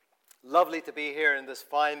Lovely to be here in this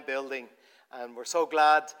fine building, and we're so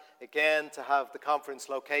glad again to have the conference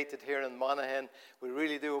located here in Monaghan. We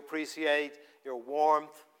really do appreciate your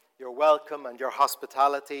warmth, your welcome, and your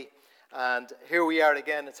hospitality. And here we are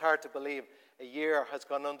again. It's hard to believe a year has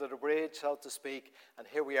gone under the bridge, so to speak, and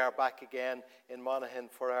here we are back again in Monaghan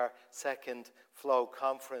for our second Flow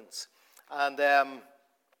conference. And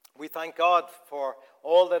we thank God for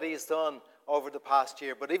all that He's done over the past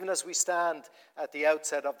year. But even as we stand at the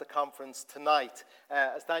outset of the conference tonight,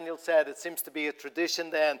 as Daniel said, it seems to be a tradition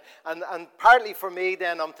then. And partly for me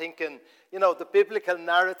then, I'm thinking, the biblical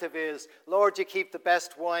narrative is, Lord, you keep the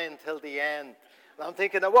best wine till the end. And I'm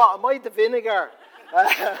thinking, what, am I the vinegar?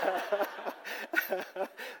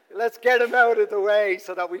 Let's get him out of the way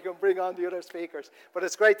so that we can bring on the other speakers. But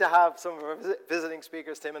it's great to have some of our visiting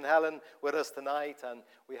speakers, Tim and Helen, with us tonight. And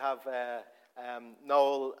we have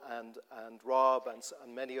Noel and Rob and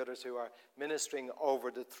many others who are ministering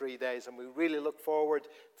over the 3 days. And we really look forward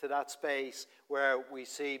to that space where we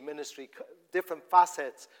see ministry, different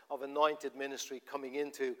facets of anointed ministry coming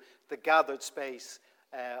into the gathered space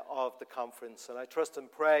of the conference. And I trust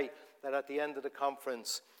and pray that at the end of the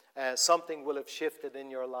conference, something will have shifted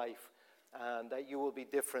in your life and that you will be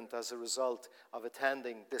different as a result of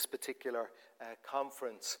attending this particular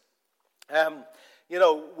conference.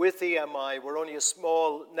 With EMI, we're only a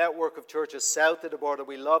small network of churches south of the border.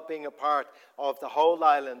 We love being a part of the whole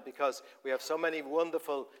island because we have so many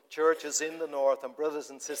wonderful churches in the north and brothers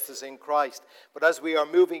and sisters in Christ. But as we are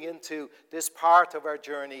moving into this part of our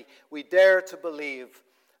journey, we dare to believe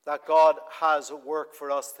that God has a work for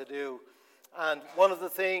us to do. And one of the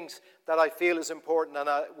things that I feel is important, and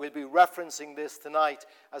I will be referencing this tonight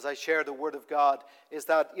as I share the Word of God, is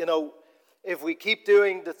that, if we keep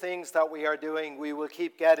doing the things that we are doing, we will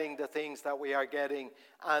keep getting the things that we are getting.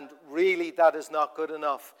 And really, that is not good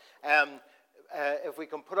enough. If we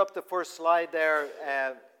can put up the first slide there,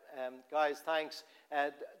 guys, thanks.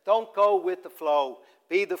 Don't go with the flow,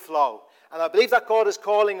 be the flow. And I believe that God is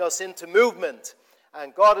calling us into movement.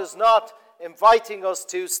 And God is not inviting us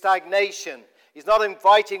to stagnation. He's not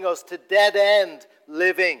inviting us to dead-end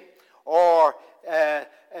living or a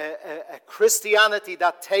Christianity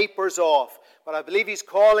that tapers off. But I believe He's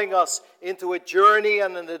calling us into a journey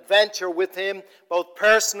and an adventure with Him, both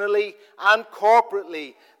personally and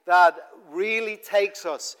corporately, that really takes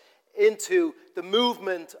us into the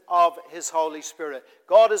movement of His Holy Spirit.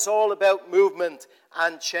 God is all about movement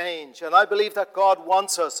and change. And I believe that God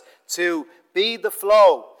wants us to be the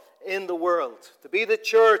flow in the world, to be the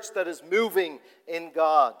church that is moving in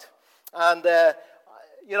God. And,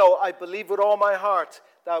 I believe with all my heart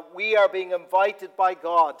that we are being invited by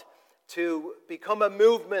God to become a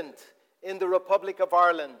movement in the Republic of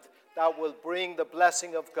Ireland that will bring the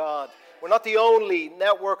blessing of God. We're not the only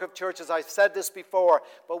network of churches, I've said this before,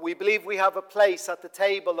 but we believe we have a place at the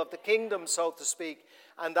table of the kingdom, so to speak,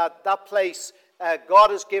 and that place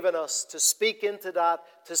God has given us to speak into that,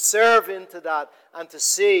 to serve into that, and to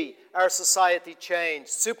see our society change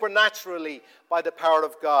supernaturally by the power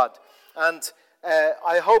of God. And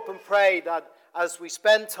I hope and pray that as we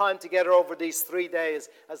spend time together over these 3 days,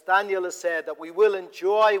 as Daniel has said, that we will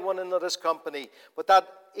enjoy one another's company, but that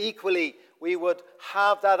equally we would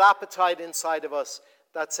have that appetite inside of us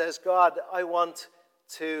that says, God, I want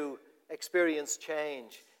to experience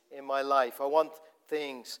change in my life. I want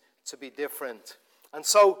things to be different. And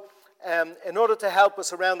so, in order to help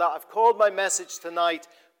us around that, I've called my message tonight,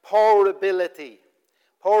 Pourability.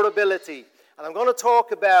 Pourability. And I'm going to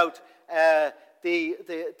talk about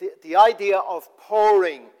the idea of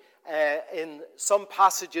pouring in some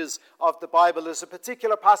passages of the Bible. There's a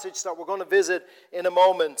particular passage that we're going to visit in a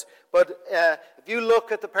moment. But if you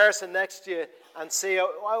look at the person next to you and say, I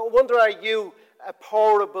wonder, are you a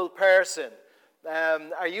pourable person?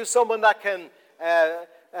 Are you someone that can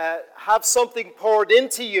have something poured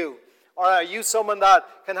into you? Or are you someone that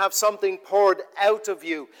can have something poured out of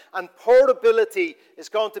you? And pourability is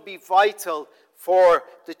going to be vital for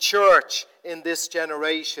the church in this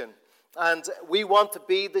generation. And we want to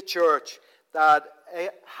be the church that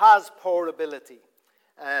has pourability.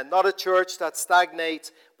 And not a church that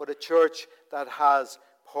stagnates, but a church that has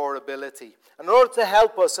pourability. In order to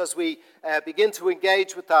help us as we begin to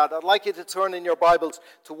engage with that, I'd like you to turn in your Bibles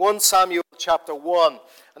to 1 Samuel chapter 1.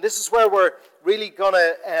 And this is where we're really going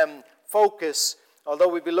to focus, although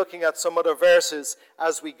we'll be looking at some other verses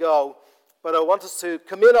as we go. But I want us to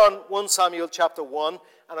come in on 1 Samuel chapter 1,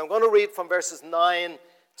 and I'm going to read from verses 9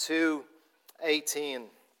 to 18.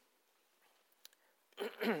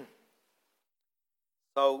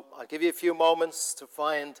 So I'll give you a few moments to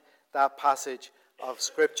find that passage of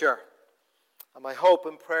Scripture. And my hope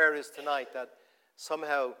and prayer is tonight that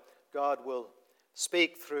somehow God will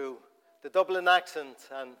speak through the Dublin accent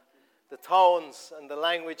and the tones and the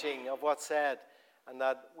languaging of what's said, and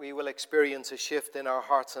that we will experience a shift in our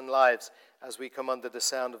hearts and lives as we come under the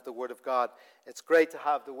sound of the Word of God. It's great to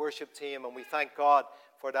have the worship team, and we thank God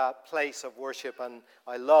for that place of worship, and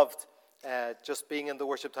I loved just being in the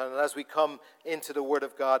worship time. And as we come into the Word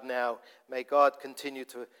of God now, may God continue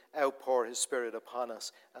to outpour His Spirit upon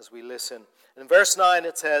us as we listen. In verse 9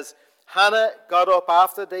 it says, Hannah got up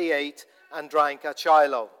after they ate and drank at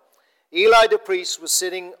Shiloh. Eli the priest was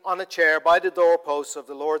sitting on a chair by the doorpost of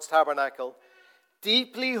the Lord's tabernacle.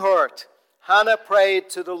 Deeply hurt, Hannah prayed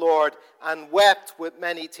to the Lord and wept with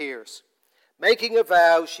many tears. Making a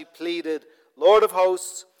vow, she pleaded, Lord of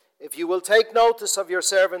hosts, if you will take notice of your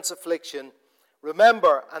servant's affliction,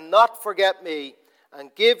 remember and not forget me,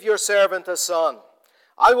 and give your servant a son.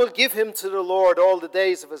 I will give him to the Lord all the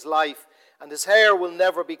days of his life, and his hair will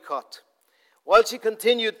never be cut. While she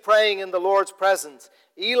continued praying in the Lord's presence,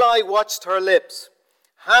 Eli watched her lips.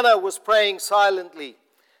 Hannah was praying silently,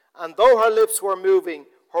 and though her lips were moving,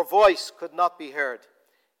 her voice could not be heard.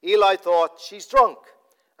 Eli thought, she's drunk,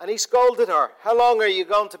 and he scolded her. How long are you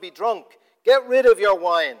going to be drunk? Get rid of your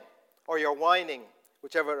wine, or your whining,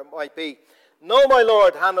 whichever it might be. No, my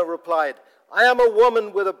lord, Hannah replied. I am a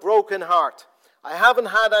woman with a broken heart. I haven't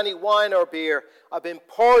had any wine or beer. I've been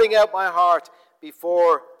pouring out my heart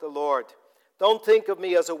before the Lord. Don't think of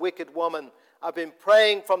me as a wicked woman. I've been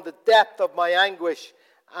praying from the depth of my anguish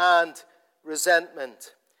and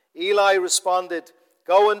resentment. Eli responded,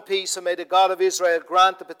 Go in peace, and may the God of Israel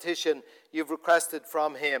grant the petition you've requested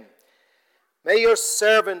from him. May your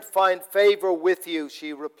servant find favor with you,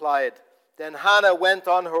 she replied. Then Hannah went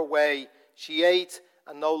on her way. She ate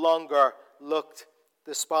and no longer looked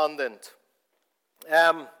despondent.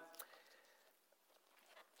 If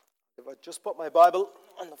I just put my Bible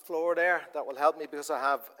on the floor there, that will help me because I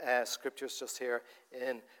have scriptures just here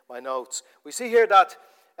in my notes. We see here that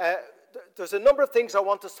there's a number of things I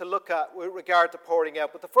want us to look at with regard to pouring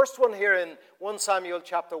out. But the first one here in 1 Samuel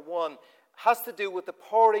chapter 1 has to do with the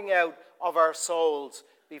pouring out of our souls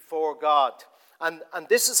before God. And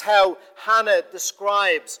this is how Hannah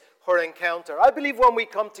describes her encounter. I believe when we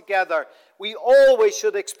come together, we always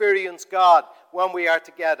should experience God when we are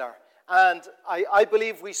together. And I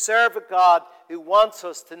believe we serve a God who wants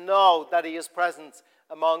us to know that he is present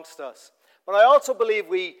amongst us. But I also believe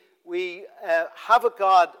we have a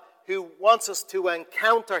God who wants us to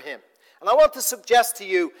encounter him. And I want to suggest to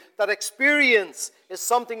you that experience is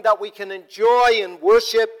something that we can enjoy in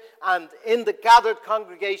worship and in the gathered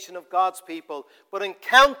congregation of God's people. But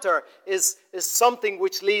encounter is something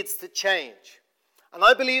which leads to change. And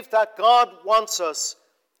I believe that God wants us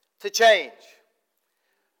to change.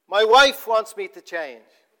 My wife wants me to change.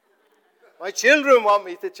 My children want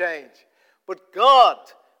me to change. But God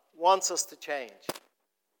wants us to change.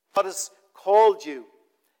 God has called you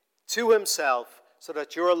to himself so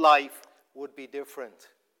that your life would be different.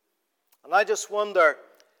 And I just wonder,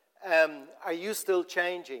 are you still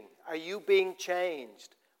changing? Are you being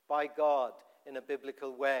changed by God in a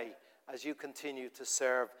biblical way as you continue to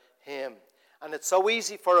serve him? And it's so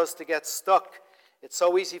easy for us to get stuck. It's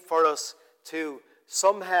so easy for us to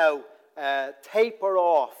somehow taper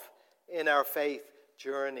off in our faith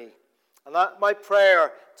journey. And my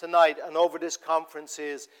prayer tonight and over this conference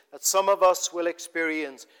is that some of us will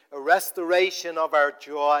experience a restoration of our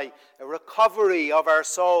joy, a recovery of our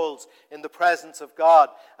souls in the presence of God,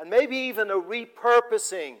 and maybe even a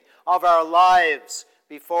repurposing of our lives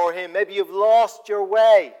before him. Maybe you've lost your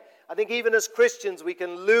way. I think even as Christians we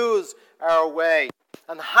can lose our way.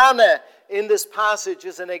 And Hannah in this passage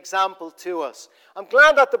is an example to us. I'm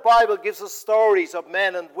glad that the Bible gives us stories of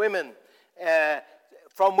men and women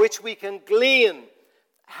from which we can glean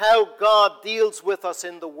how God deals with us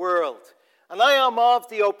in the world. And I am of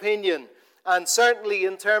the opinion, and certainly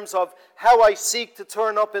in terms of how I seek to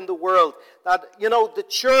turn up in the world, that, the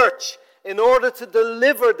church, in order to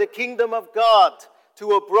deliver the kingdom of God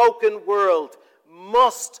to a broken world,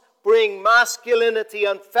 must bring masculinity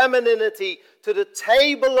and femininity to the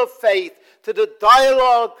table of faith, to the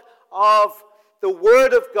dialogue of the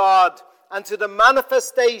Word of God, and to the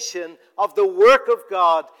manifestation of the work of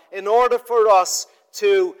God in order for us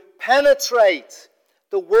to penetrate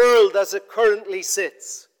the world as it currently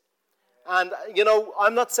sits. And,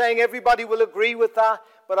 I'm not saying everybody will agree with that,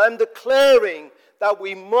 but I'm declaring that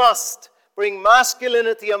we must bring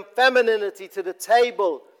masculinity and femininity to the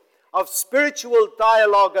table of spiritual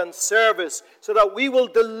dialogue and service so that we will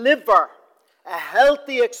deliver a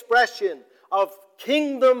healthy expression of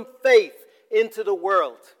kingdom faith into the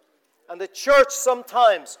world. And the church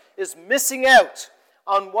sometimes is missing out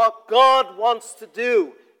on what God wants to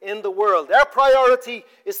do in the world. Their priority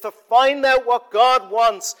is to find out what God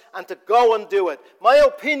wants and to go and do it. My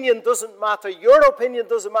opinion doesn't matter. Your opinion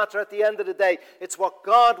doesn't matter at the end of the day. It's what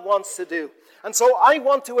God wants to do. And so I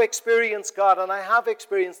want to experience God, and I have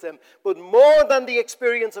experienced Him. But more than the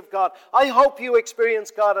experience of God, I hope you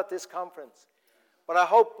experience God at this conference. But I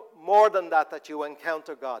hope more than that you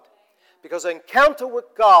encounter God. Because encounter with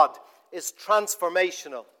God is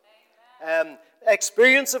transformational.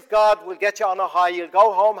 Experience of God will get you on a high. You'll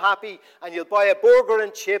go home happy, and you'll buy a burger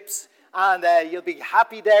and chips, and you'll be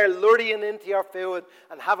happy there, lurrying into your food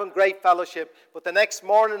and having great fellowship. But the next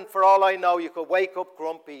morning, for all I know, you could wake up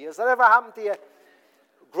grumpy. Has that ever happened to you?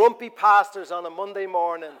 Grumpy pastors on a Monday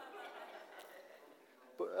morning.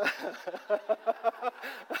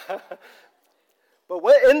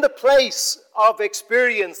 But in the place of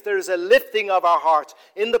experience, there is a lifting of our heart.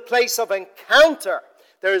 In the place of encounter,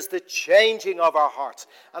 there is the changing of our hearts.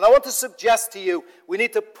 And I want to suggest to you, we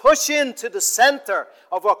need to push into the center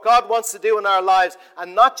of what God wants to do in our lives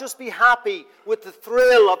and not just be happy with the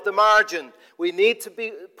thrill of the margin. We need to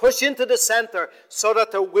push into the center so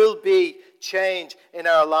that there will be change in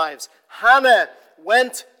our lives. Hannah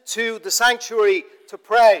went to the sanctuary to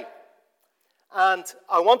pray. And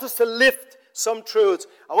I want us to lift some truths.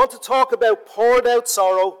 I want to talk about poured out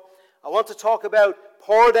sorrow. I want to talk about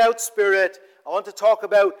poured out spirit. I want to talk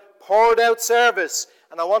about poured out service.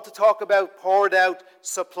 And I want to talk about poured out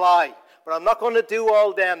supply. But I'm not going to do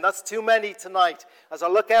all them. That's too many tonight. As I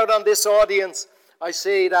look out on this audience, I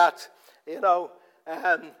see that,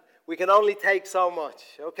 we can only take so much.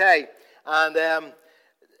 Okay. And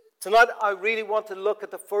tonight I really want to look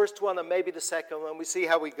at the first one and maybe the second one. We see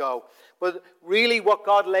how we go. But really what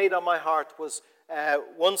God laid on my heart was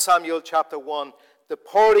 1 Samuel chapter 1, the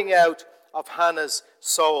pouring out of Hannah's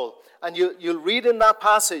soul. And you'll read in that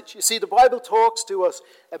passage. You see, the Bible talks to us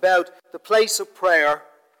about the place of prayer,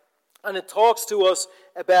 and it talks to us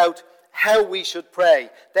about how we should pray.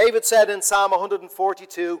 David said in Psalm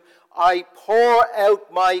 142, I pour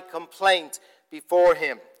out my complaint before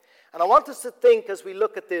him. And I want us to think as we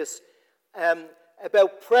look at this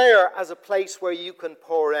about prayer as a place where you can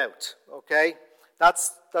pour out, okay?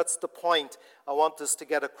 That's the point I want us to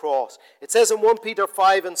get across. It says in 1 Peter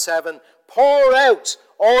 5 and 7, pour out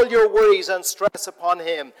all your worries and stress upon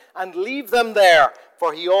him and leave them there,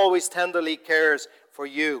 for he always tenderly cares for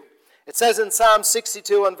you. It says in Psalm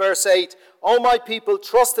 62 and verse 8, O my people,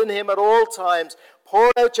 trust in him at all times.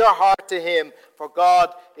 Pour out your heart to him, for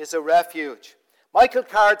God is a refuge. Michael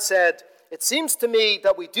Card said, it seems to me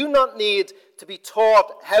that we do not need to be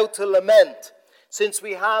taught how to lament, since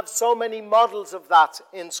we have so many models of that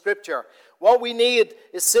in Scripture. What we need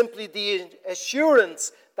is simply the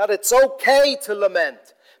assurance that it's okay to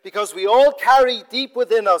lament, because we all carry deep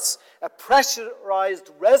within us a pressurized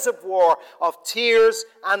reservoir of tears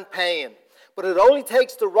and pain. But it only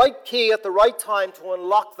takes the right key at the right time to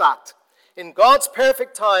unlock that. In God's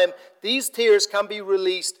perfect time, these tears can be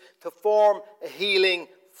released to form a healing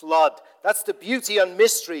flood. That's the beauty and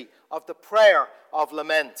mystery of the prayer of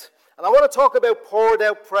lament. And I want to talk about poured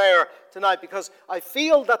out prayer tonight, because I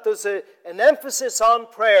feel that there's an emphasis on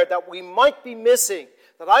prayer that we might be missing,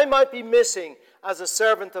 that I might be missing as a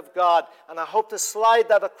servant of God. And I hope to slide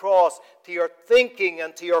that across to your thinking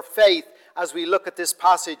and to your faith as we look at this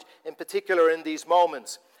passage, in particular in these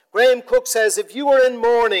moments. Graham Cook says, if you are in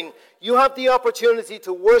mourning, you have the opportunity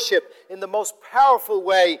to worship in the most powerful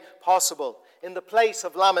way possible, in the place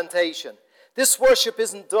of lamentation. This worship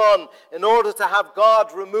isn't done in order to have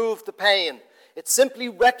God remove the pain. It simply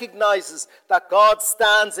recognizes that God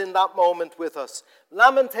stands in that moment with us.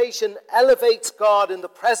 Lamentation elevates God in the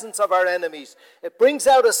presence of our enemies. It brings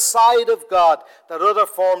out a side of God that other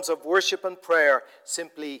forms of worship and prayer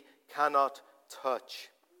simply cannot touch.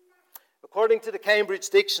 According to the Cambridge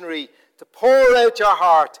Dictionary, to pour out your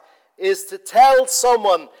heart is to tell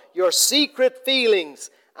someone your secret feelings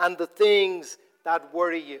and the things that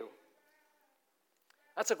worry you.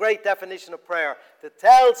 That's a great definition of prayer, to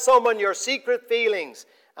tell someone your secret feelings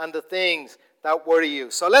and the things that worry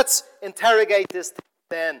you. So let's interrogate this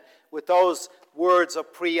then with those words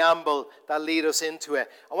of preamble that lead us into it.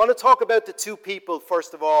 I want to talk about the two people,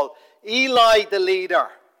 first of all. Eli, the leader.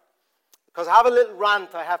 Because I have a little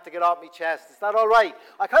rant I have to get off my chest. Is that all right?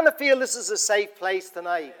 I kind of feel this is a safe place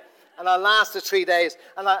tonight. And I'll last the 3 days.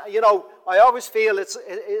 And I always feel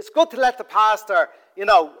it's good to let the pastor,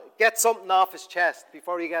 get something off his chest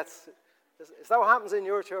before he gets... Is that what happens in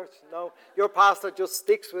your church? No? Your pastor just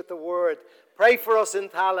sticks with the word. Pray for us in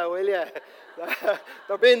Tala, will you?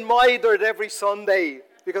 They're being mitered every Sunday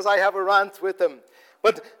because I have a rant with them.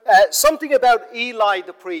 But something about Eli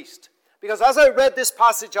the priest. Because as I read this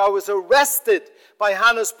passage, I was arrested by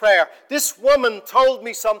Hannah's prayer. This woman told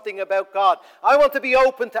me something about God. I want to be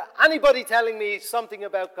open to anybody telling me something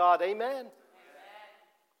about God. Amen.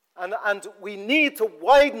 And we need to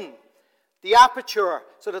widen the aperture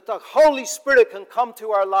so that the Holy Spirit can come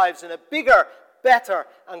to our lives in a bigger, better,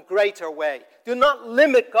 and greater way. Do not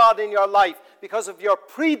limit God in your life because of your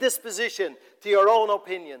predisposition to your own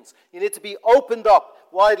opinions. You need to be opened up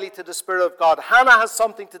widely to the Spirit of God. Hannah has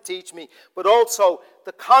something to teach me, but also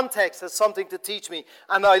the context has something to teach me.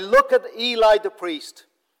 And I look at Eli the priest,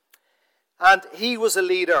 and he was a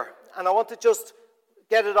leader. And I want to just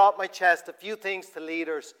get it off my chest, a few things to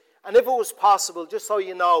leaders. And if it was possible, just so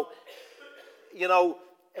you know,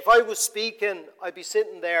 if I was speaking, I'd be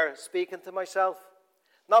sitting there speaking to myself.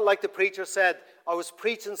 Not like the preacher said, I was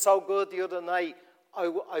preaching so good the other night,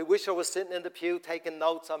 I wish I was sitting in the pew taking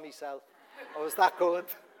notes on myself. I was that good.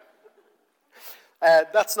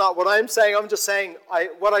 That's not what I'm saying. I'm just saying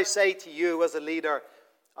what I say to you as a leader,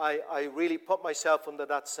 I really put myself under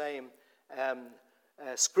that same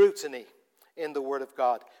scrutiny in the Word of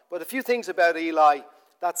God. But a few things about Eli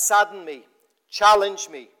that sadden me, challenge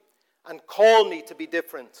me, and call me to be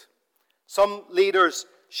different. Some leaders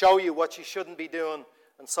show you what you shouldn't be doing,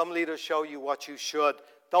 and some leaders show you what you should.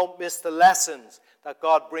 Don't miss the lessons that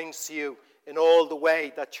God brings to you in all the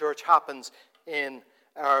way that church happens in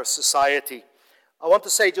our society. I want to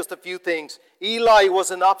say just a few things. Eli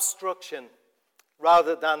was an obstruction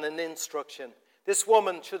rather than an instruction. This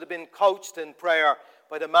woman should have been coached in prayer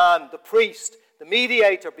by the man, the priest, the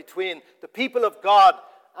mediator between the people of God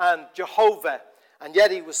and Jehovah. And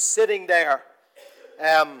yet he was sitting there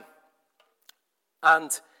and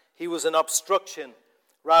he was an obstruction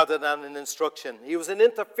rather than an instruction. He was an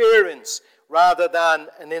interference rather than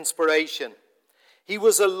an inspiration. He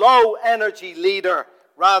was a low energy leader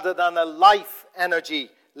rather than a life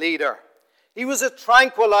energy leader. He was a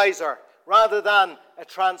tranquilizer rather than a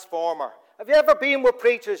transformer. Have you ever been with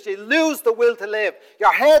preachers? You lose the will to live.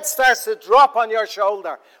 Your head starts to drop on your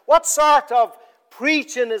shoulder. What sort of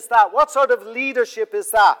preaching is that? What sort of leadership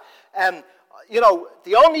is that?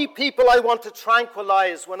 The only people I want to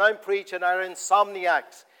tranquilize when I'm preaching are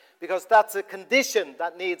insomniacs, because that's a condition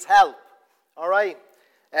that needs help. All right?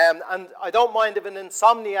 And I don't mind if an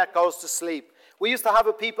insomniac goes to sleep. We used to have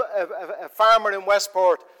a farmer in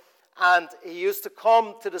Westport, and he used to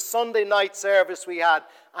come to the Sunday night service we had,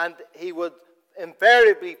 and he would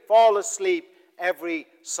invariably fall asleep every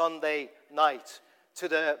Sunday night to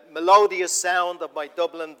the melodious sound of my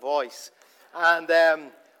Dublin voice. And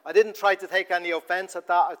I didn't try to take any offense at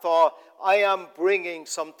that. I thought, I am bringing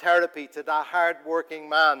some therapy to that hard-working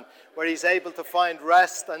man where he's able to find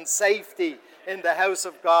rest and safety in the house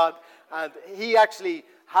of God. And he actually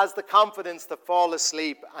has the confidence to fall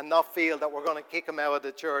asleep and not feel that we're going to kick him out of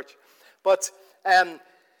the church. But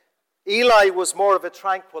Eli was more of a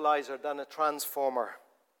tranquilizer than a transformer.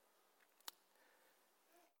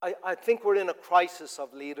 I think we're in a crisis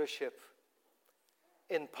of leadership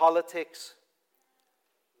in politics,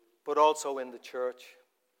 but also in the church.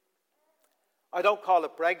 I don't call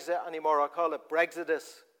it Brexit anymore. I call it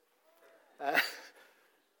Brexodus.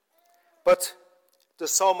 But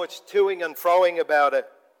there's so much toing and froing about it.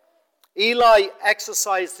 Eli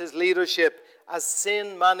exercised his leadership as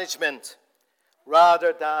sin management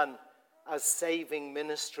rather than as saving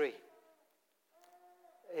ministry.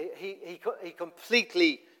 He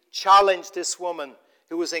completely challenged this woman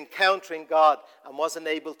who was encountering God and wasn't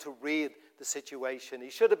able to read the situation. He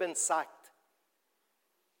should have been sacked.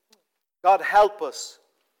 God help us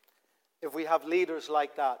if we have leaders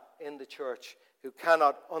like that in the church who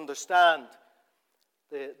cannot understand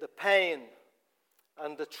the pain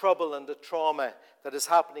and the trouble and the trauma that is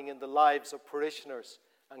happening in the lives of parishioners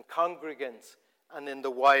and congregants and in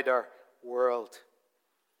the wider world.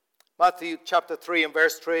 Matthew chapter 3 and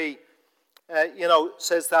verse 3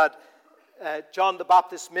 says that John the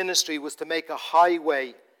Baptist's ministry was to make a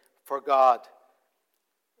highway for God.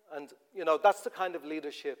 And, that's the kind of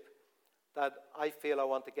leadership that I feel I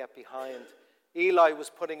want to get behind. Eli was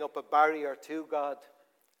putting up a barrier to God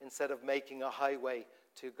instead of making a highway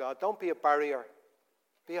to God. Don't be a barrier.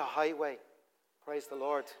 Be a highway. Praise the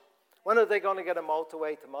Lord. When are they going to get a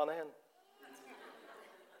motorway to Monaghan?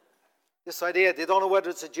 This idea, they don't know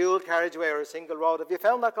whether it's a dual carriageway or a single road. Have you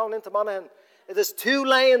found that going into Monaghan? It is 2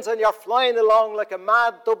 lanes and you're flying along like a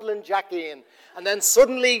mad Dublin Jackie. And then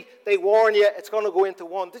suddenly they warn you it's going to go into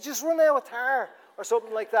one. They just run out of tar or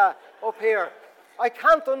something like that up here. I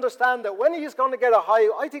can't understand it. When are you going to get a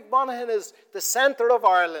highway? I think Monaghan is the centre of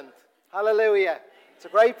Ireland. Hallelujah. It's a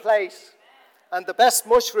great place. And the best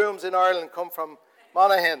mushrooms in Ireland come from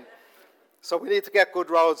Monaghan. So we need to get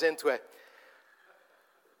good roads into it.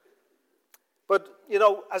 But,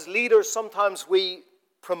 as leaders, sometimes we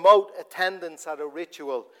promote attendance at a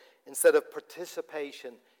ritual instead of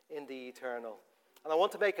participation in the eternal. And I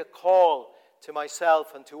want to make a call to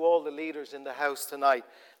myself and to all the leaders in the house tonight.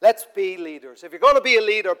 Let's be leaders. If you're going to be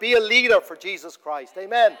a leader for Jesus Christ.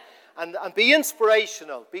 Amen. And be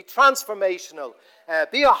inspirational, be transformational,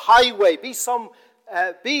 be a highway, be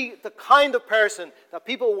the kind of person that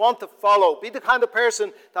people want to follow. Be the kind of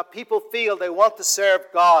person that people feel they want to serve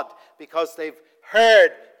God because they've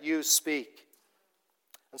heard you speak.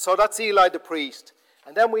 And so that's Eli the priest.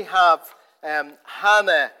 And then we have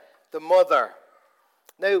Hannah the mother.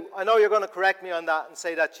 Now, I know you're going to correct me on that and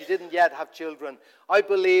say that she didn't yet have children. I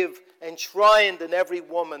believe enshrined in every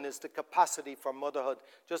woman is the capacity for motherhood,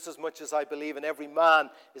 just as much as I believe in every man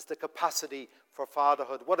is the capacity for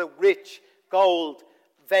fatherhood. What a rich gold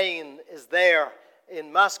vein is there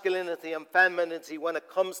in masculinity and femininity when it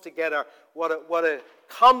comes together. What a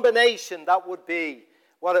combination that would be.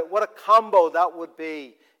 What a combo that would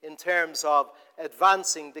be in terms of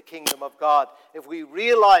advancing the kingdom of God. If we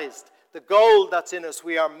realized the gold that's in us,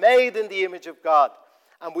 we are made in the image of God,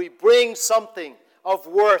 and we bring something of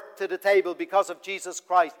worth to the table because of Jesus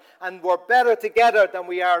Christ, and we're better together than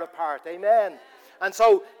we are apart. Amen. And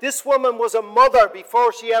so this woman was a mother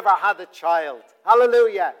before she ever had a child.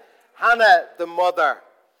 Hallelujah. Hannah the mother.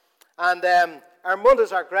 And our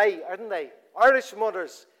mothers are great, aren't they? Irish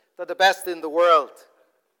mothers, they're the best in the world.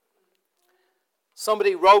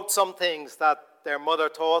 Somebody wrote some things that their mother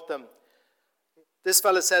taught them. This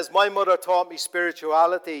fella says, my mother taught me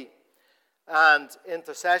spirituality and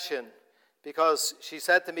intercession because she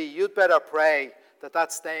said to me, you'd better pray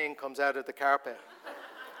that stain comes out of the carpet.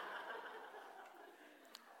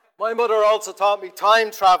 My mother also taught me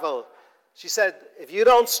time travel. She said, if you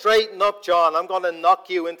don't straighten up, John, I'm going to knock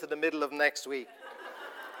you into the middle of next week.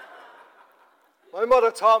 My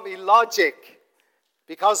mother taught me logic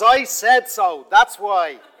because I said so. That's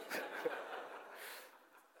why.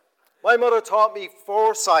 My mother taught me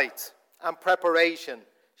foresight and preparation.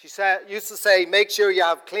 She used to say, make sure you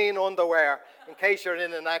have clean underwear in case you're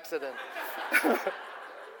in an accident.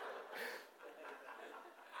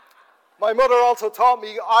 My mother also taught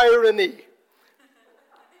me irony.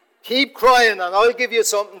 Keep crying and I'll give you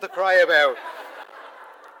something to cry about.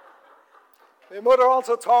 My mother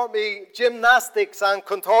also taught me gymnastics and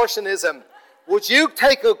contortionism. Would you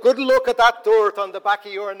take a good look at that dirt on the back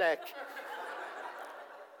of your neck?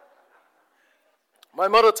 My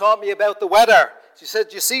mother taught me about the weather. She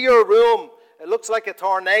said, you see your room? It looks like a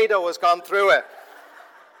tornado has gone through it.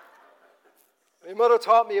 My mother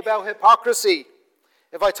taught me about hypocrisy.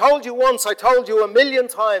 If I told you once, I told you 1,000,000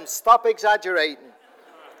 times. Stop exaggerating.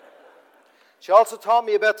 She also taught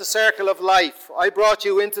me about the circle of life. I brought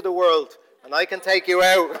you into the world, and I can take you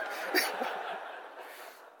out.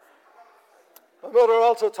 My mother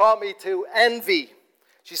also taught me to envy.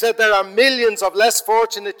 She said there are millions of less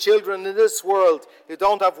fortunate children in this world who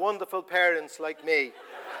don't have wonderful parents like me.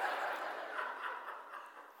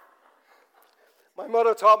 My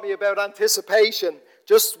mother taught me about anticipation.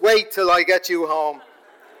 Just wait till I get you home.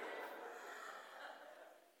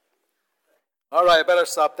 All right, I better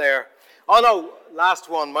stop there. Oh no, last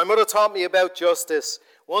one. My mother taught me about justice.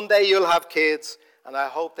 One day you'll have kids, and I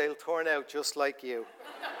hope they'll turn out just like you.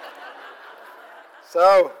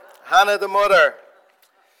 So, Hannah the mother.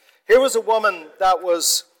 Here was a woman that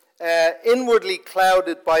was inwardly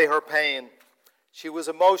clouded by her pain. She was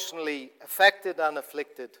emotionally affected and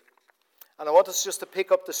afflicted. And I want us just to pick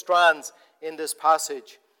up the strands in this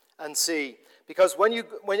passage and see. Because when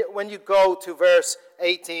you go to verse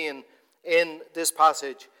 18 in this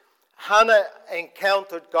passage, Hannah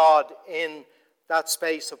encountered God in that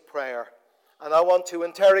space of prayer. And I want to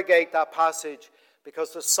interrogate that passage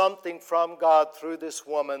because there's something from God through this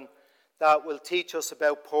woman that will teach us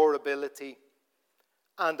about pourability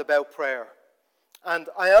and about prayer. And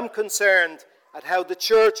I am concerned at how the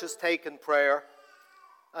church has taken prayer,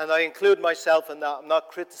 and I include myself in that. I'm not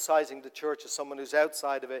criticizing the church as someone who's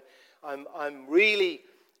outside of it. I'm really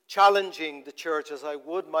challenging the church as I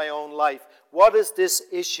would my own life. What is this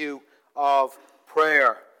issue of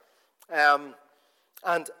prayer? And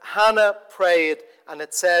Hannah prayed, and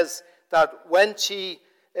it says that when she,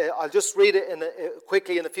 I'll just read it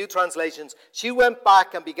quickly in a few translations. She went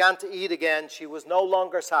back and began to eat again. She was no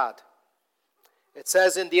longer sad. It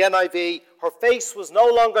says in the NIV, her face was no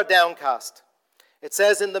longer downcast. It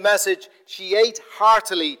says in the Message, she ate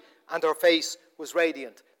heartily and her face was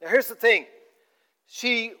radiant. Now here's the thing.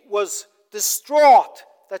 She was distraught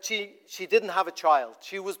that she didn't have a child.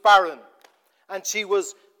 She was barren. And she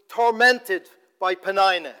was tormented by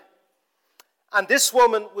Peninnah. And this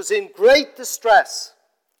woman was in great distress.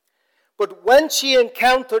 But when she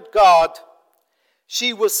encountered God,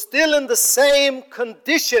 she was still in the same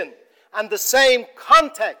condition and the same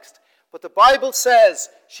context. But the Bible says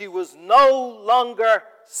she was no longer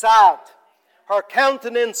sad. Her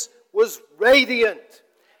countenance was radiant.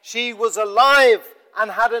 She was alive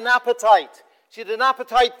and had an appetite. She had an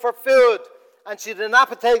appetite for food, and she had an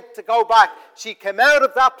appetite to go back. She came out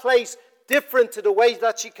of that place different to the way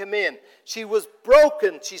that she came in. She was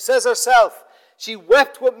broken, she says herself. She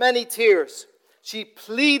wept with many tears. She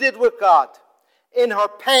pleaded with God in her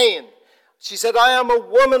pain. She said, I am a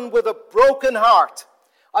woman with a broken heart.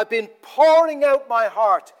 I've been pouring out my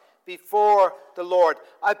heart before the Lord.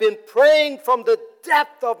 I've been praying from the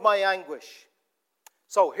depth of my anguish.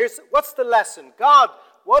 So what's the lesson? God,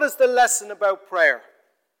 what is the lesson about prayer?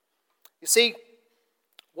 You see,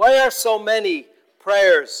 why are so many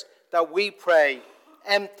prayers that we pray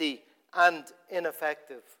empty and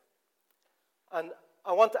ineffective? And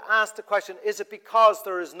I want to ask the question, is it because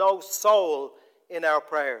there is no soul in our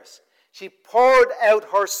prayers? She poured out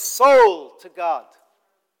her soul to God.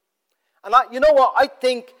 And you know what? I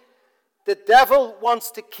think the devil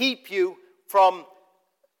wants to keep you from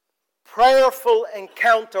prayerful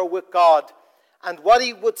encounter with God. And what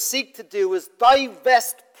he would seek to do is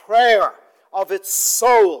divest prayer of its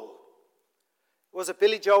soul. Was it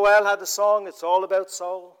Billy Joel had a song, It's All About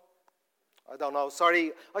Soul? I don't know.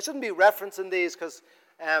 Sorry, I shouldn't be referencing these because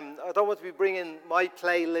I don't want to be bringing my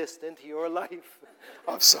playlist into your life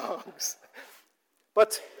of songs.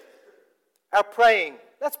 But our praying,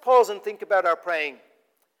 let's pause and think about our praying,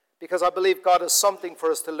 because I believe God has something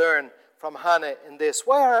for us to learn from Hannah in this.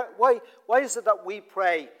 Why is it that we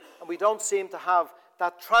pray and we don't seem to have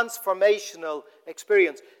that transformational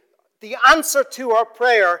experience? The answer to her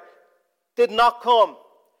prayer did not come,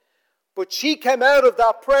 but she came out of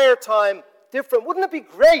that prayer time different. Wouldn't it be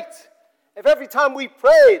great if every time we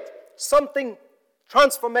prayed, something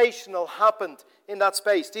transformational happened in that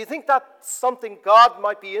space? Do you think that's something God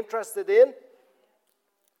might be interested in?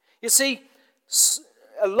 You see,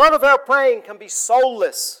 a lot of our praying can be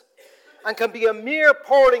soulless and can be a mere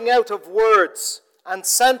pouring out of words and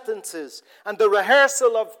sentences and the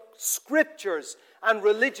rehearsal of scriptures and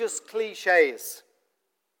religious cliches.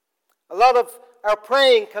 A lot of our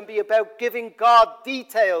praying can be about giving God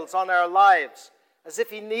details on our lives as if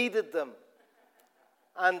he needed them.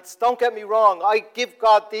 And don't get me wrong, I give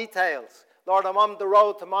God details. Lord, I'm on the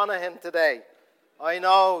road to Monaghan today. I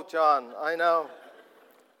know, John, I know.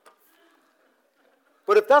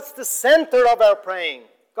 But if that's the center of our praying,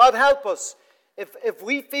 God help us. If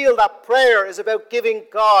we feel that prayer is about giving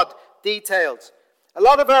God details. A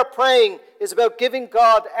lot of our praying is about giving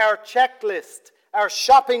God our checklist, our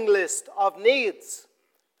shopping list of needs.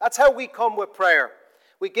 That's how we come with prayer.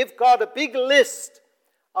 We give God a big list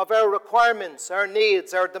of our requirements, our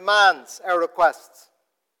needs, our demands, our requests.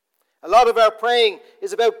 A lot of our praying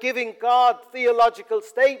is about giving God theological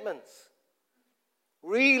statements,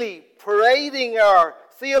 really parading our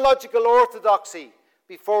theological orthodoxy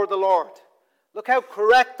before the Lord. Look how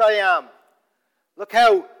correct I am. Look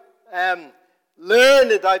how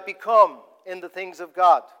learned I've become in the things of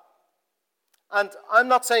God. And I'm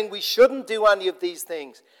not saying we shouldn't do any of these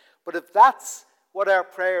things, but if that's what our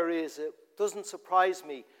prayer is, it doesn't surprise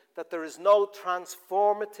me that there is no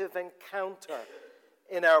transformative encounter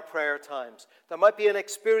in our prayer times. There might be an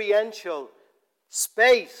experiential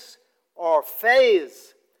space or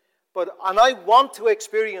phase, and I want to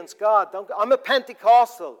experience God. I'm a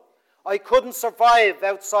Pentecostal. I couldn't survive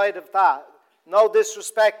outside of that. No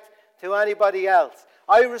disrespect to anybody else.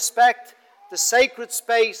 I respect the sacred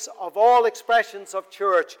space of all expressions of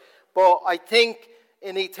church, but I think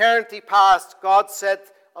in eternity past, God said,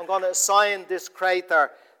 I'm going to assign this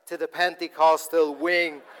crater to the Pentecostal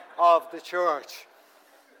wing of the church.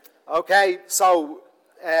 Okay, so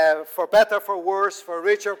for better, for worse, for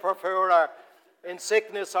richer, for poorer, in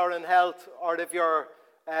sickness or in health, or if you're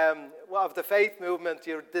of the faith movement,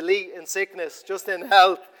 you delete in sickness, just in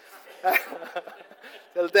health,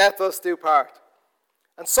 till death us do part.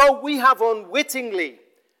 And so we have unwittingly,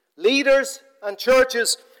 leaders and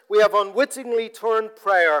churches, we have unwittingly turned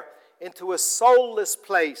prayer into a soulless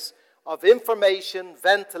place of information,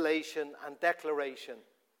 ventilation, and declaration.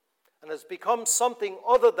 And has become something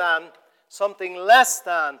other than, something less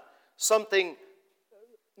than, something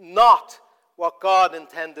not what God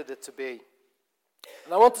intended it to be.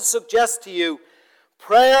 And I want to suggest to you,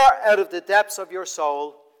 prayer out of the depths of your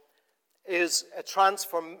soul is a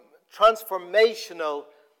transformational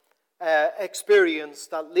experience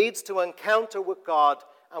that leads to encounter with God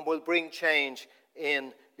and will bring change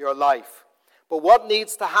in your life. But what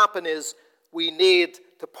needs to happen is we need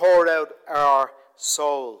to pour out our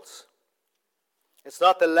souls. It's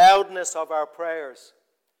not the loudness of our prayers.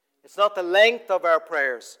 It's not the length of our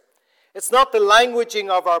prayers. It's not the languaging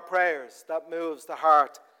of our prayers that moves the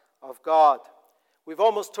heart of God. We've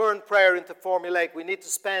almost turned prayer into formulaic. We need to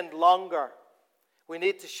spend longer. We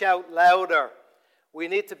need to shout louder. We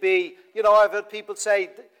need to be, I've heard people say,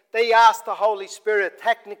 they ask the Holy Spirit,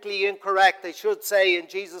 technically incorrect. They should say in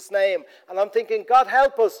Jesus' name. And I'm thinking, God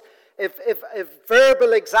help us. If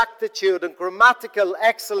verbal exactitude and grammatical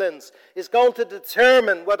excellence is going to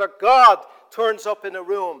determine whether God turns up in a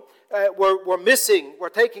room, we're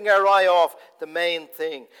taking our eye off the main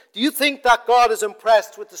thing. Do you think that God is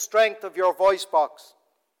impressed with the strength of your voice box?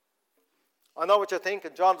 I know what you're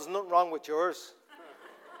thinking, John, there's nothing wrong with yours.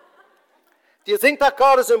 Do you think that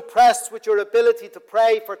God is impressed with your ability to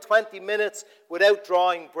pray for 20 minutes without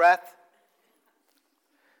drawing breath?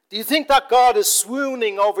 Do you think that God is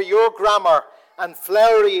swooning over your grammar and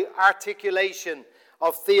flowery articulation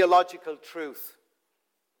of theological truth?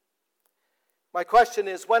 My question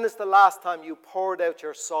is, when is the last time you poured out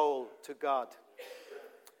your soul to God?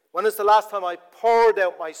 When is the last time I poured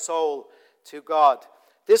out my soul to God?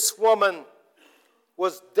 This woman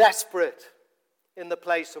was desperate in the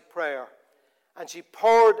place of prayer, and she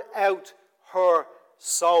poured out her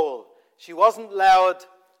soul. She wasn't loud.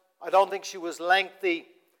 I don't think she was lengthy.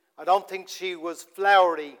 I don't think she was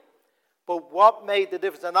flowery. But what made the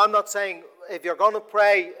difference? And I'm not saying if you're going to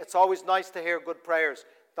pray, it's always nice to hear good prayers.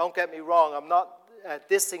 Don't get me wrong. I'm not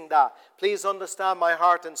dissing that. Please understand my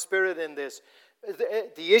heart and spirit in this.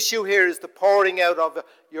 The issue here is the pouring out of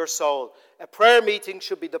your soul. A prayer meeting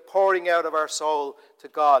should be the pouring out of our soul to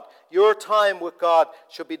God. Your time with God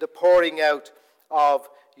should be the pouring out of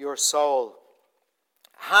your soul.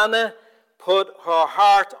 Hannah put her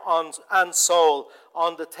heart and soul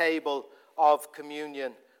on the table of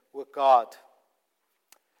communion with God.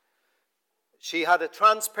 She had a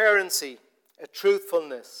transparency, a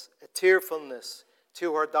truthfulness, a tearfulness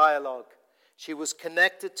to her dialogue. She was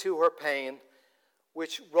connected to her pain,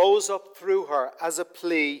 which rose up through her as a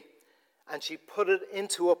plea, and she put it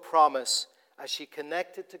into a promise as she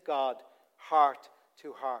connected to God, heart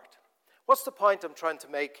to heart. What's the point I'm trying to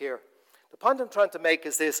make here? The point I'm trying to make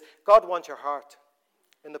is this: God wants your heart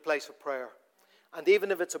in the place of prayer. And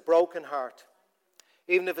even if it's a broken heart,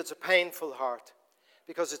 even if it's a painful heart,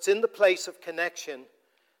 because it's in the place of connection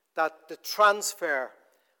that the transfer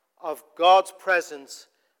of God's presence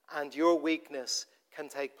and your weakness can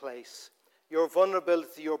take place. Your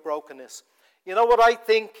vulnerability, your brokenness. You know what I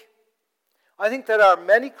think? I think there are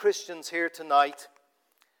many Christians here tonight,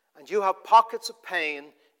 and you have pockets of pain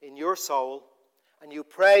in your soul, and you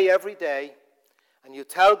pray every day, and you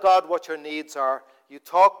tell God what your needs are, you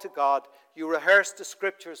talk to God, you rehearse the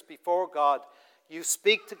scriptures before God, you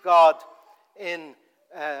speak to God in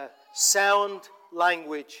sound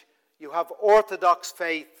language, you have orthodox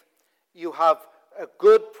faith, you have a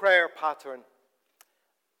good prayer pattern,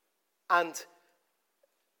 and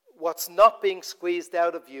what's not being squeezed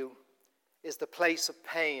out of you is the place of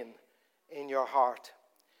pain in your heart.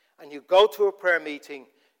 And you go to a prayer meeting,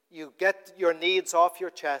 you get your needs off your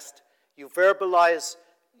chest, you verbalize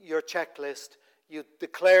your checklist, you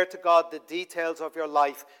declare to God the details of your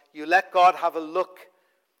life, you let God have a look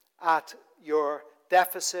at your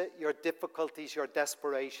deficit, your difficulties, your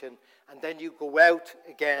desperation, and then you go out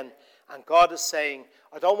again. And God is saying,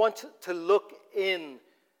 I don't want to look in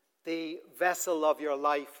the vessel of your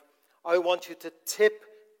life. I want you to tip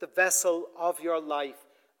the vessel of your life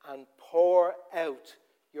and pour out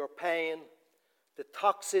your pain, the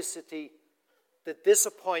toxicity, the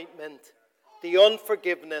disappointment, the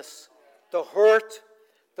unforgiveness, the hurt,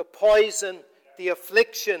 the poison, the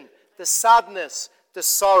affliction, the sadness, the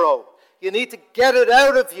sorrow. You need to get it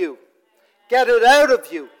out of you. Get it out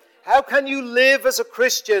of you. How can you live as a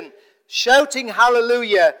Christian shouting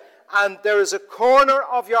hallelujah, and there is a corner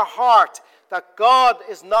of your heart that God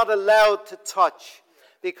is not allowed to touch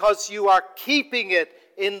because you are keeping it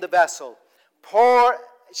in the vessel?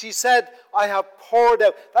 She said, I have poured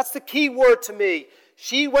out. That's the key word to me.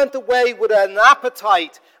 She went away with an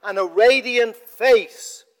appetite and a radiant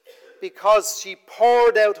face because she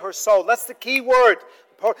poured out her soul. That's the key word.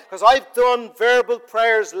 Because I've done verbal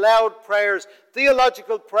prayers, loud prayers,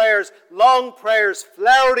 theological prayers, long prayers,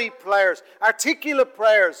 flowery prayers, articulate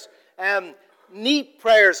prayers, neat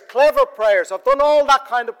prayers, clever prayers. I've done all that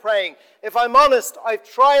kind of praying. If I'm honest, I've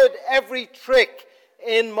tried every trick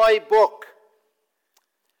in my book.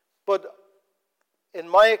 But in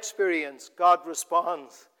my experience, God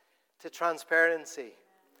responds to transparency.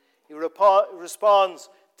 He responds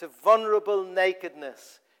to vulnerable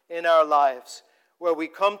nakedness in our lives, where we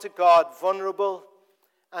come to God vulnerable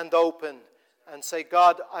and open and say,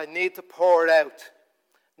 God, I need to pour it out.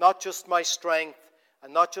 Not just my strength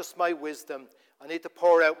and not just my wisdom. I need to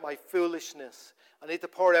pour out my foolishness. I need to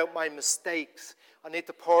pour out my mistakes. I need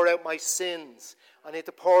to pour out my sins. I need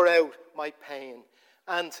to pour out my pain.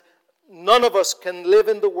 And none of us can live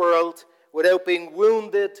in the world without being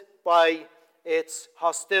wounded by its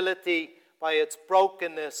hostility, by its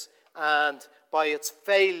brokenness, and by its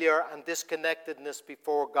failure and disconnectedness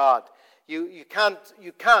before God. You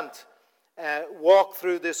can't walk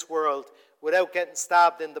through this world without getting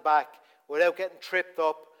stabbed in the back, without getting tripped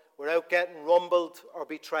up, without getting rumbled or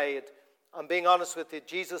betrayed. I'm being honest with you,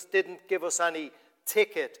 Jesus didn't give us any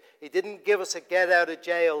ticket. He didn't give us a get out of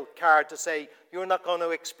jail card to say, you're not going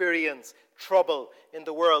to experience trouble in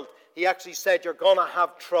the world. He actually said, you're going to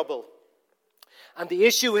have trouble. And the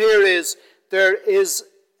issue here is, there is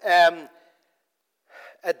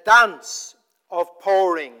a dance of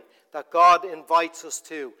pouring that God invites us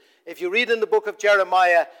to. If you read in the book of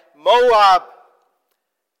Jeremiah, Moab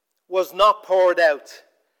was not poured out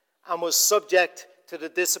and was subject to the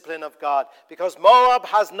discipline of God. Because Moab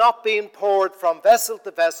has not been poured from vessel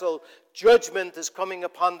to vessel, judgment is coming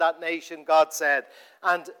upon that nation, God said.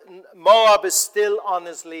 And Moab is still on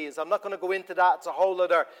his lees. I'm not going to go into that. It's a whole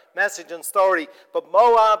other message and story. But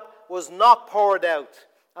Moab was not poured out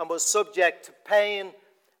and was subject to pain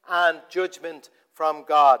and judgment from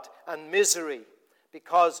God and misery,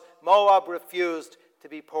 because Moab refused to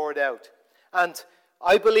be poured out. And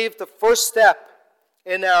I believe the first step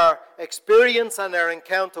in our experience and our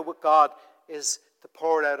encounter with God is to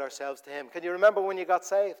pour out ourselves to Him. Can you remember when you got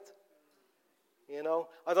saved? You know,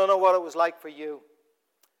 I don't know what it was like for you,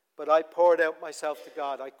 but I poured out myself to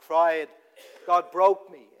God. I cried. God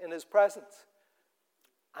broke me in His presence.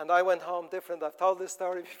 And I went home different. I've told this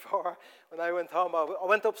story before. When I went home, I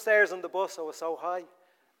went upstairs on the bus. I was so high.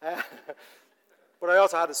 But I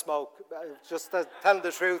also had a smoke. Just telling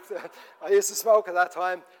the truth, I used to smoke at that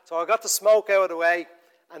time. So I got the smoke out of the way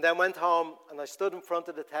and then went home and I stood in front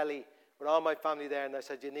of the telly with all my family there and I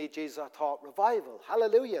said, you need Jesus? I thought, revival,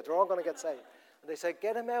 hallelujah, they're all going to get saved. And they said,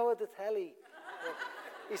 get him out of the telly.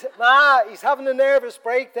 He said, nah, he's having a nervous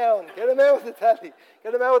breakdown. Get him out of the telly.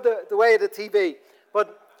 Get him out of the way of the TV.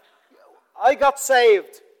 But I got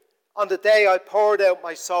saved on the day I poured out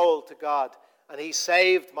my soul to God, and He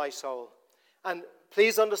saved my soul. And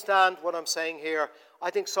please understand what I'm saying here. I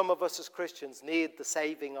think some of us as Christians need the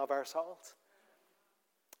saving of our souls.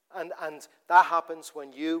 And that happens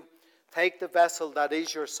when you take the vessel that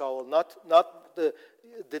is your soul, not the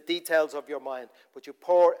details of your mind, but you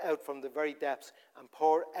pour out from the very depths and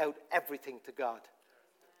pour out everything to God.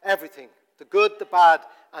 Everything. The good, the bad,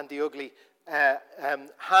 and the ugly.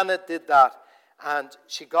 Hannah did that, and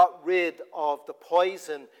she got rid of the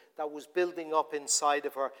poison that was building up inside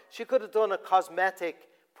of her. She could have done a cosmetic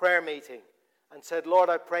prayer meeting and said, Lord,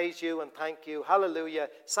 I praise you and thank you, hallelujah,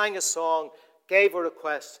 sang a song, gave a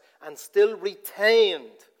request, and still retained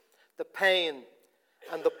the pain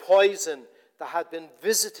and the poison that had been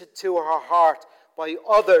visited to her heart by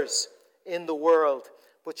others in the world.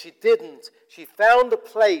 But she didn't. She found a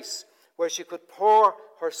place where she could pour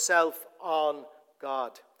herself on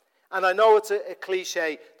God. And I know it's a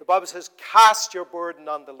cliche. The Bible says, cast your burden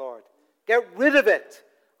on the Lord. Get rid of it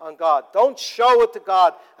on God. Don't show it to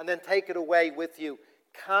God and then take it away with you.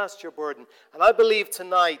 Cast your burden. And I believe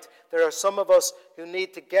tonight there are some of us who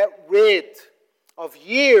need to get rid of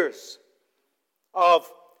years of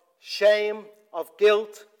shame, of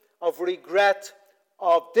guilt, of regret,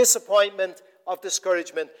 of disappointment, of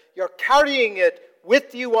discouragement. You're carrying it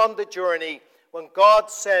with you on the journey when God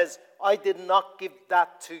says, I did not give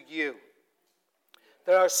that to you.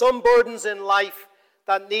 There are some burdens in life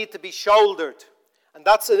that need to be shouldered. And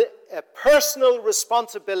that's a personal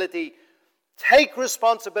responsibility. Take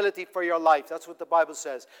responsibility for your life. That's what the Bible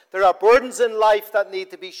says. There are burdens in life that need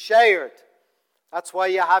to be shared. That's why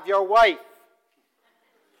you have your wife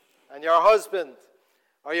and your husband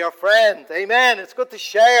or your friend. Amen. It's good to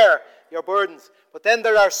share your burdens. But then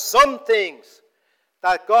there are some things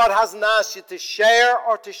that God hasn't asked you to share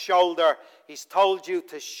or to shoulder. He's told you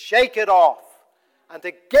to shake it off and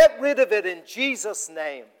to get rid of it in Jesus'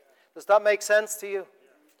 name. Does that make sense to you?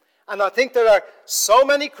 And I think there are so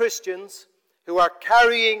many Christians who are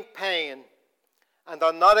carrying pain and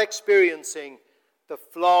are not experiencing the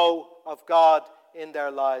flow of God in their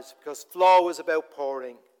lives, because flow is about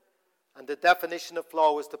pouring. And the definition of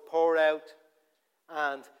flow is to pour out,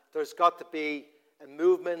 and there's got to be a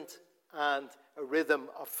movement and a rhythm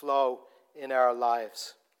of flow in our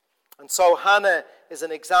lives. And so Hannah is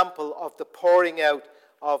an example of the pouring out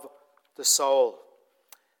of the soul.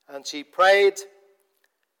 And she prayed.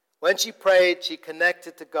 When she prayed, she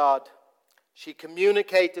connected to God. She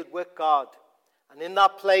communicated with God. And in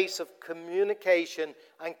that place of communication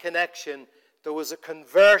and connection, there was a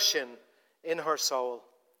conversion in her soul.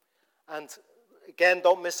 And again,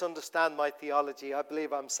 don't misunderstand my theology. I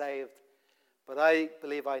believe I'm saved. But I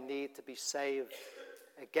believe I need to be saved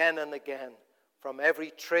again and again from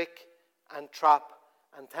every trick and trap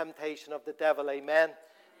and temptation of the devil. Amen.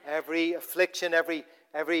 Every affliction,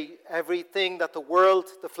 everything that the world,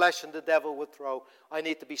 the flesh, and the devil would throw. I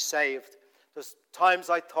need to be saved. There's times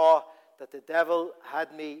I thought that the devil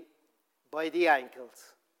had me by the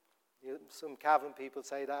ankles. Some Calvin people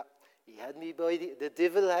say that. The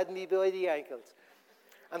devil had me by the ankles.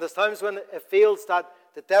 And there's times when it feels that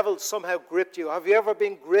the devil somehow gripped you. Have you ever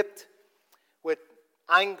been gripped with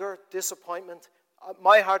anger, disappointment?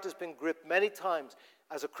 My heart has been gripped many times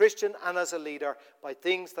as a Christian and as a leader by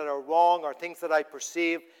things that are wrong or things that I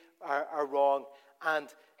perceive are wrong. And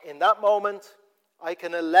in that moment, I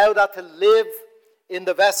can allow that to live in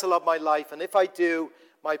the vessel of my life. And if I do,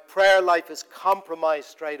 my prayer life is compromised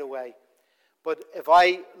straight away. But if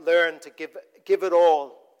I learn to give it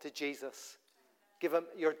all to Jesus, give him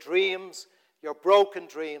your dreams, your broken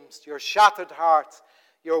dreams, your shattered hearts,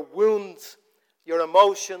 your wounds, your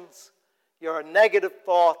emotions, your negative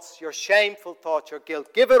thoughts, your shameful thoughts, your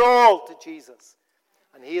guilt. Give it all to Jesus.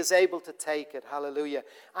 And he is able to take it. Hallelujah.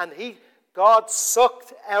 And God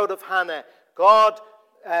sucked out of Hannah. God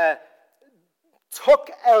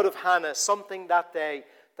took out of Hannah something that day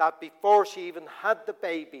that before she even had the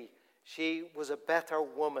baby, she was a better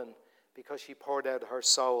woman because she poured out her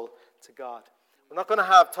soul to God. We're not going to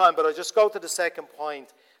have time, but I'll just go to the second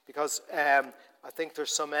point because I think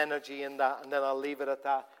there's some energy in that, and then I'll leave it at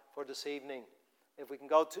that for this evening. If we can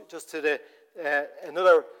go to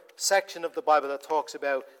another section of the Bible that talks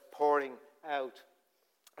about pouring out.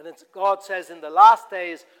 And God says, in the last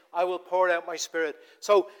days, I will pour out my Spirit.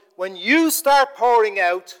 So when you start pouring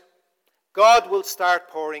out, God will start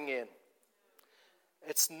pouring in.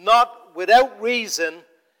 It's not without reason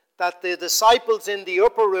that the disciples in the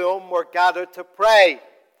upper room were gathered to pray.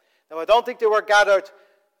 Now, I don't think they were gathered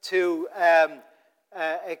to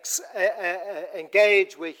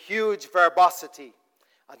engage with huge verbosity.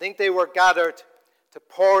 I think they were gathered to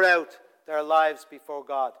pour out their lives before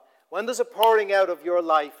God. When there's a pouring out of your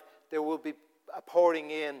life, there will be a pouring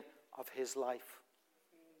in of his life.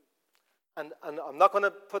 And I'm not going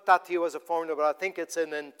to put that to you as a formula, but I think it's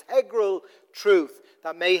an integral truth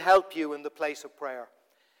that may help you in the place of prayer.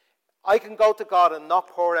 I can go to God and not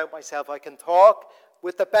pour out myself. I can talk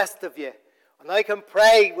with the best of you. And I can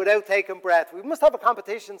pray without taking breath. We must have a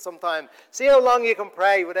competition sometime. See how long you can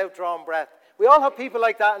pray without drawing breath. We all have people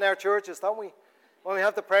like that in our churches, don't we? When we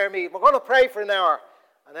have the prayer meeting, we're going to pray for an hour.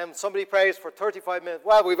 And then somebody prays for 35 minutes.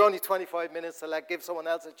 Well, we've only 25 minutes to give someone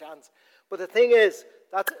else a chance. But the thing is,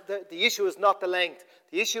 that the issue is not the length.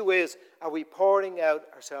 The issue is, are we pouring out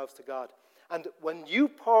ourselves to God? And when you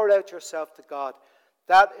pour out yourself to God,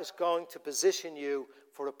 that is going to position you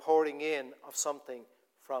for a pouring in of something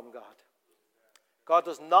from God. God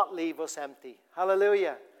does not leave us empty.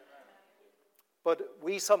 Hallelujah. But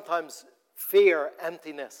we sometimes fear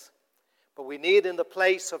emptiness. But we need, in the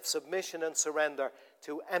place of submission and surrender,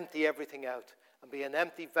 to empty everything out and be an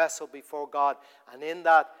empty vessel before God. And in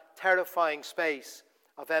that terrifying space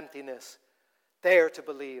of emptiness, dare to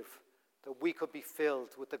believe that we could be filled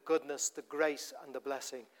with the goodness, the grace, and the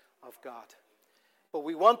blessing of God. But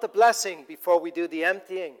we want the blessing before we do the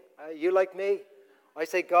emptying. You like me? I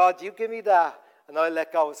say, God, you give me that, and I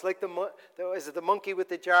let go. It's like the monkey with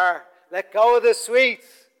the jar. Let go of the sweets,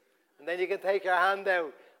 and then you can take your hand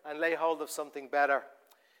out and lay hold of something better.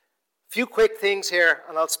 A few quick things here,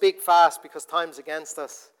 and I'll speak fast because time's against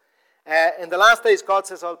us. In the last days, God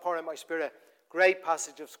says, I'll pour out my Spirit. Great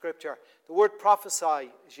passage of Scripture. The word prophesy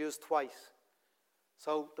is used twice.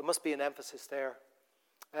 So there must be an emphasis there.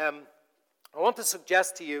 I want to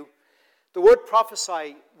suggest to you, the word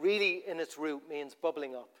prophesy really in its root means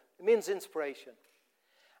bubbling up. It means inspiration.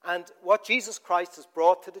 And what Jesus Christ has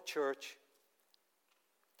brought to the church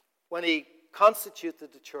when he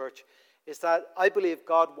constituted the church is that I believe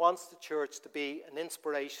God wants the church to be an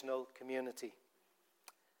inspirational community.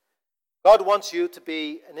 God wants you to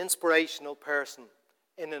be an inspirational person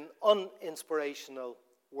in an uninspirational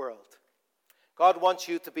world. God wants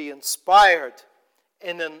you to be inspired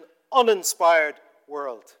in an uninspired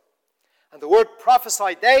world. And the word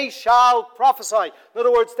prophesy, they shall prophesy. In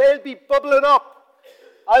other words, they'll be bubbling up.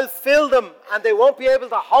 I'll fill them and they won't be able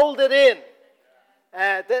to hold it in.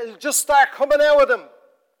 They'll just start coming out of them.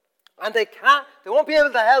 And they won't be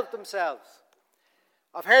able to help themselves.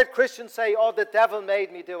 I've heard Christians say, oh, the devil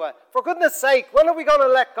made me do it. For goodness sake, when are we going to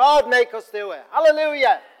let God make us do it?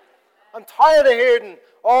 Hallelujah. I'm tired of hearing,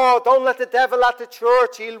 oh, don't let the devil at the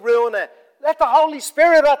church, he'll ruin it. Let the Holy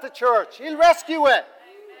Spirit at the church, he'll rescue it.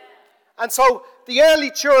 And so the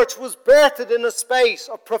early church was birthed in a space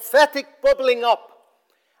of prophetic bubbling up.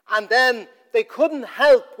 And then they couldn't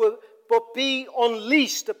help but be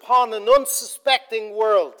unleashed upon an unsuspecting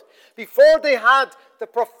world. Before they had the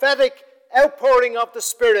prophetic outpouring of the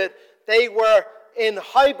Spirit, they were in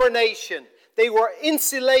hibernation. They were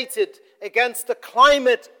insulated against the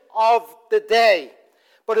climate of the day.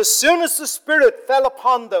 But as soon as the Spirit fell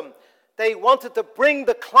upon them, they wanted to bring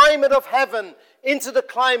the climate of heaven into the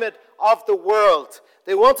climate of the world.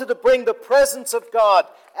 They wanted to bring the presence of God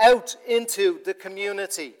out into the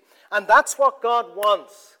community. And that's what God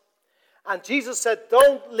wants. And Jesus said,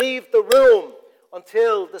 don't leave the room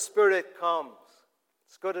until the Spirit comes.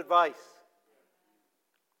 It's good advice.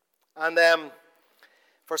 And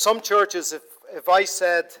for some churches, if I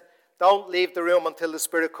said, don't leave the room until the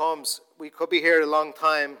Spirit comes, we could be here a long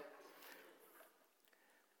time.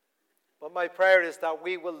 But my prayer is that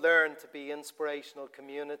we will learn to be inspirational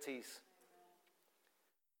communities.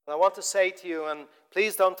 And I want to say to you, and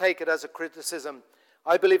please don't take it as a criticism,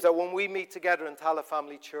 I believe that when we meet together in Tallaght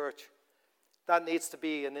Family Church, that needs to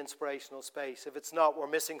be an inspirational space. If it's not, we're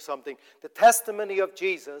missing something. The testimony of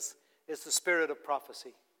Jesus is the spirit of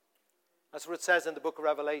prophecy. That's what it says in the book of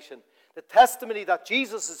Revelation. The testimony that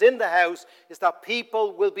Jesus is in the house is that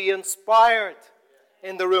people will be inspired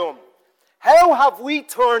in the room. How have we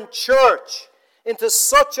turned church into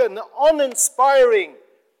such an uninspiring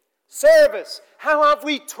service? How have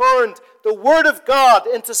we turned the Word of God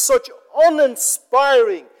into such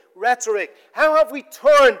uninspiring rhetoric? How have we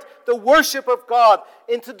turned the worship of God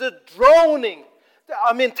into the droning?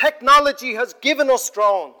 I mean, technology has given us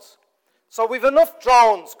drones. So we've enough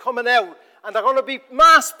drones coming out, and they're going to be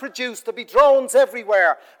mass-produced. There'll be drones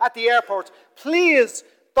everywhere at the airports. Please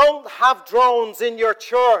don't have drones in your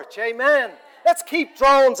church. Amen. Let's keep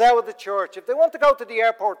drones out of the church. If they want to go to the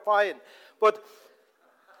airport, fine. But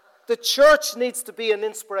the church needs to be an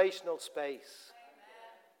inspirational space.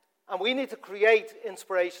 And we need to create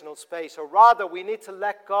inspirational space. Or rather, we need to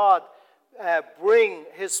let God bring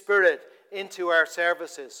His Spirit into our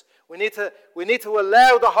services. We need to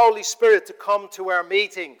allow the Holy Spirit to come to our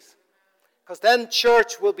meetings. Because then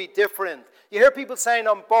church will be different. You hear people saying,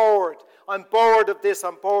 I'm bored of this,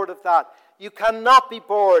 I'm bored of that. You cannot be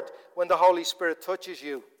bored when the Holy Spirit touches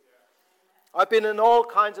you. I've been in all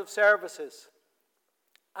kinds of services.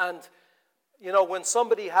 And, you know, when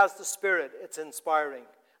somebody has the Spirit, it's inspiring.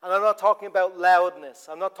 And I'm not talking about loudness.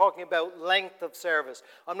 I'm not talking about length of service.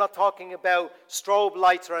 I'm not talking about strobe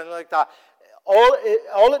lights or anything like that.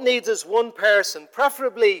 All it needs is one person,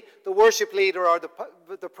 preferably the worship leader or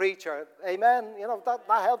the preacher. Amen? You know, that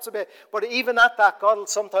helps a bit. But even at that, God will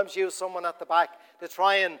sometimes use someone at the back to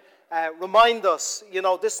try and remind us, you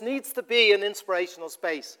know, this needs to be an inspirational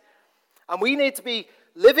space. And we need to be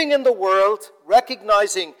living in the world,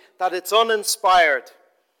 recognizing that it's uninspired.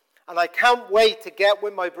 And I can't wait to get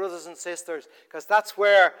with my brothers and sisters, because that's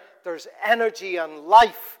where there's energy and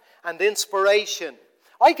life and inspiration.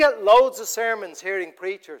 I get loads of sermons hearing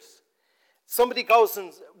preachers. Somebody goes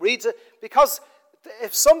and reads it, because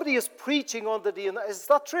if somebody is preaching under the... Is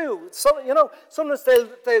that true? So, you know, sometimes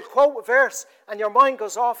they'll quote a verse and your mind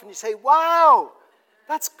goes off and you say, wow,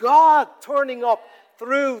 that's God turning up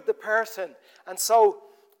through the person. And so,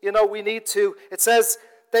 you know, we need to... It says,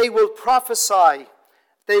 they will prophesy,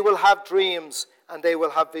 they will have dreams, and they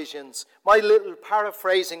will have visions. My little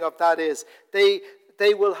paraphrasing of that is,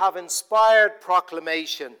 they will have inspired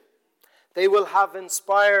proclamation. They will have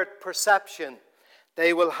inspired perception.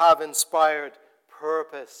 They will have inspired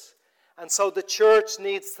purpose. And so the church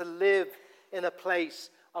needs to live in a place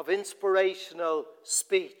of inspirational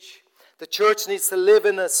speech. The church needs to live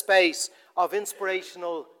in a space of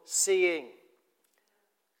inspirational seeing.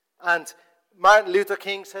 And Martin Luther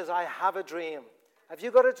King says, I have a dream. Have you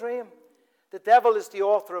got a dream? The devil is the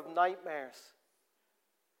author of nightmares.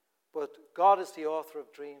 But God is the author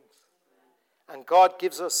of dreams. And God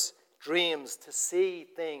gives us dreams to see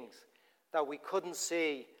things that we couldn't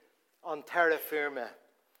see on terra firma.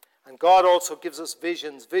 And God also gives us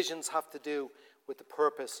visions. Visions have to do with the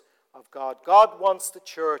purpose of God. God wants the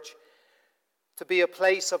church to be a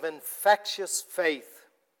place of infectious faith,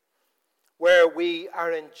 where we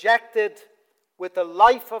are injected with the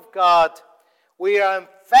life of God. We are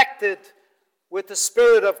infected with the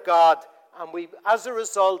Spirit of God. And as a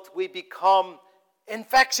result, we become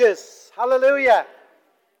infectious. Hallelujah.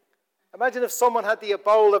 Imagine if someone had the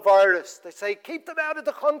Ebola virus. They say, keep them out of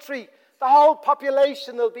the country. The whole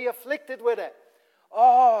population will be afflicted with it.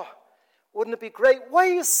 Oh, wouldn't it be great? Why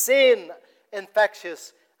is sin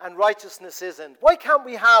infectious and righteousness isn't? Why can't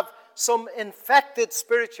we have some infected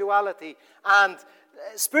spirituality and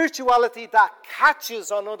spirituality that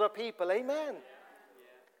catches on other people? Amen.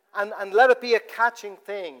 And let it be a catching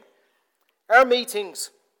thing. Our meetings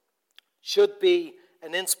should be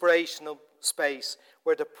an inspirational space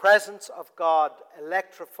where the presence of God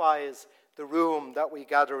electrifies the room that we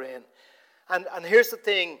gather in. And here's the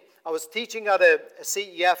thing. I was teaching at a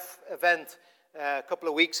CEF event a couple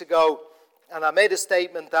of weeks ago, and I made a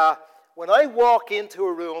statement that when I walk into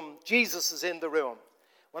a room, Jesus is in the room.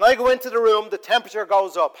 When I go into the room, the temperature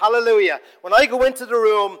goes up. Hallelujah. When I go into the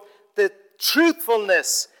room, the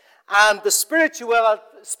truthfulness and the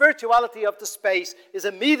spirituality of the space is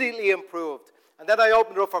immediately improved. And then I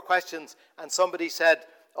opened it up for questions, and somebody said,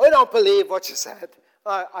 I don't believe what you said.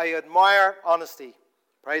 I admire honesty.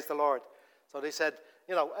 Praise the Lord. So they said,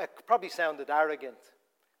 it probably sounded arrogant,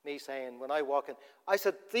 me saying, when I walk in. I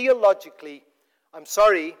said, theologically, I'm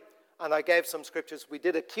sorry, and I gave some scriptures. We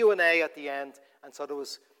did a Q&A at the end, and so there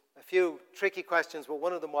was a few tricky questions, but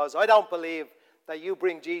one of them was, I don't believe that you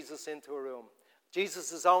bring Jesus into a room.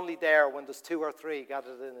 Jesus is only there when there's 2 or 3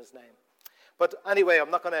 gathered in his name. But anyway,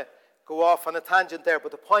 I'm not going to go off on a tangent there,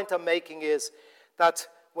 but the point I'm making is that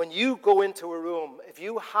when you go into a room, if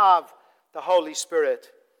you have the Holy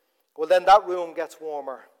Spirit, well, then that room gets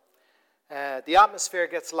warmer. The atmosphere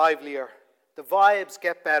gets livelier. The vibes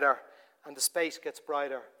get better. And the space gets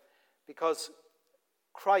brighter. Because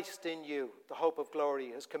Christ in you, the hope of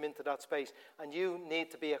glory, has come into that space. And you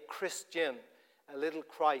need to be a Christian, a little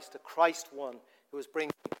Christ, a Christ one who is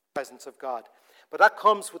bringing the presence of God. But that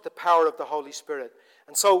comes with the power of the Holy Spirit.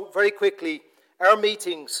 And so, very quickly, our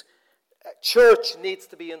meetings, church needs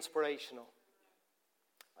to be inspirational.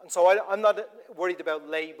 And so I'm not worried about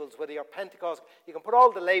labels, whether you're Pentecost. You can put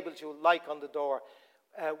all the labels you like on the door.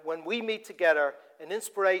 When we meet together, an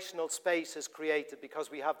inspirational space is created because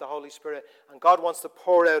we have the Holy Spirit, and God wants to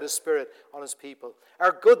pour out his Spirit on his people.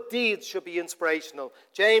 Our good deeds should be inspirational.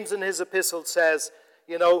 James in his epistle says,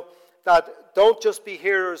 that don't just be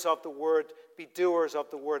hearers of the word, be doers of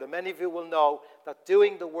the word. And many of you will know that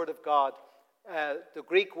doing the word of God, the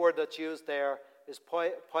Greek word that's used there is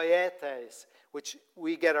poietes, which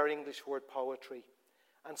we get our English word poetry.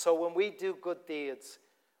 And so when we do good deeds,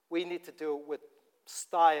 we need to do it with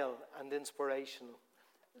style and inspiration.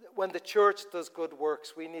 When the church does good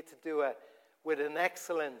works, we need to do it with an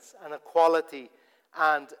excellence and a quality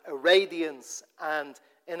and a radiance and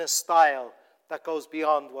in a style that goes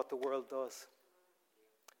beyond what the world does.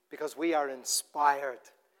 Because we are inspired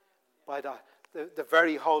by the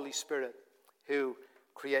very Holy Spirit who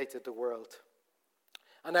created the world.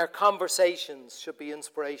 And our conversations should be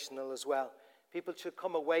inspirational as well. People should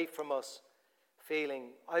come away from us feeling,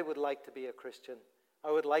 I would like to be a Christian.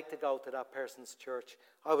 I would like to go to that person's church.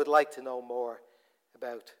 I would like to know more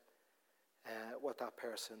about what that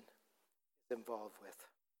person is involved with.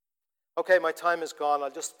 Okay, my time is gone.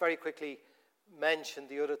 I'll just very quickly mention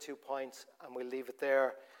the other 2 points and we'll leave it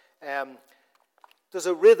there. There's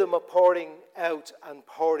a rhythm of pouring out and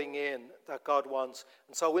pouring in that God wants.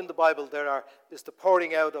 And so in the Bible is the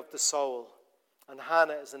pouring out of the soul. And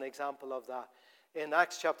Hannah is an example of that. In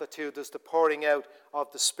Acts chapter 2, there's the pouring out of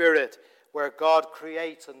the Spirit, where God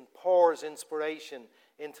creates and pours inspiration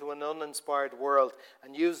into an uninspired world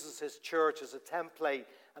and uses his church as a template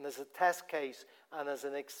and as a test case and as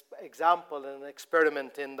an example and an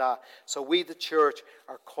experiment in that. So we, the church,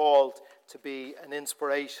 are called to be an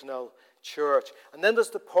inspirational church. And then there's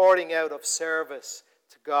the pouring out of service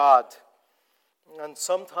to God. And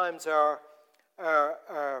sometimes our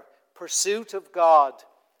pursuit of God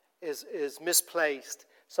is misplaced.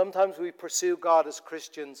 Sometimes we pursue God as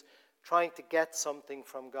Christians trying to get something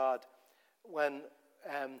from God when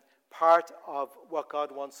part of what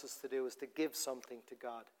God wants us to do is to give something to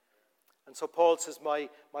God. And so Paul says, my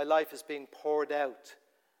life is being poured out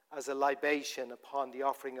as a libation upon the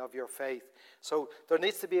offering of your faith. So there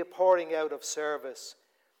needs to be a pouring out of service.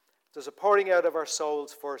 There's a pouring out of our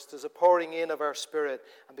souls first. There's a pouring in of our spirit.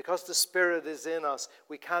 And because the Spirit is in us,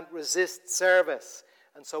 we can't resist service.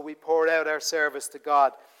 And so we pour out our service to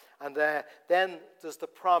God. And then there's the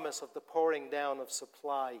promise of the pouring down of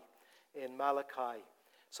supply in Malachi.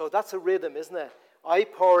 So that's a rhythm, isn't it? I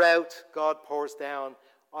pour out, God pours down.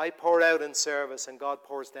 I pour out in service, and God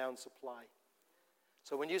pours down supply.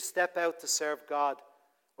 So when you step out to serve God,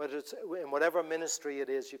 whether it's in whatever ministry it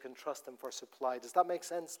is, you can trust him for supply. Does that make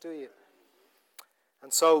sense to you?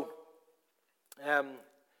 And so,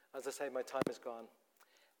 as I say, my time is gone.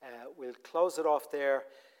 We'll close it off there.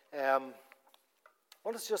 I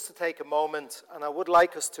want us just to take a moment, and I would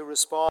like us to respond.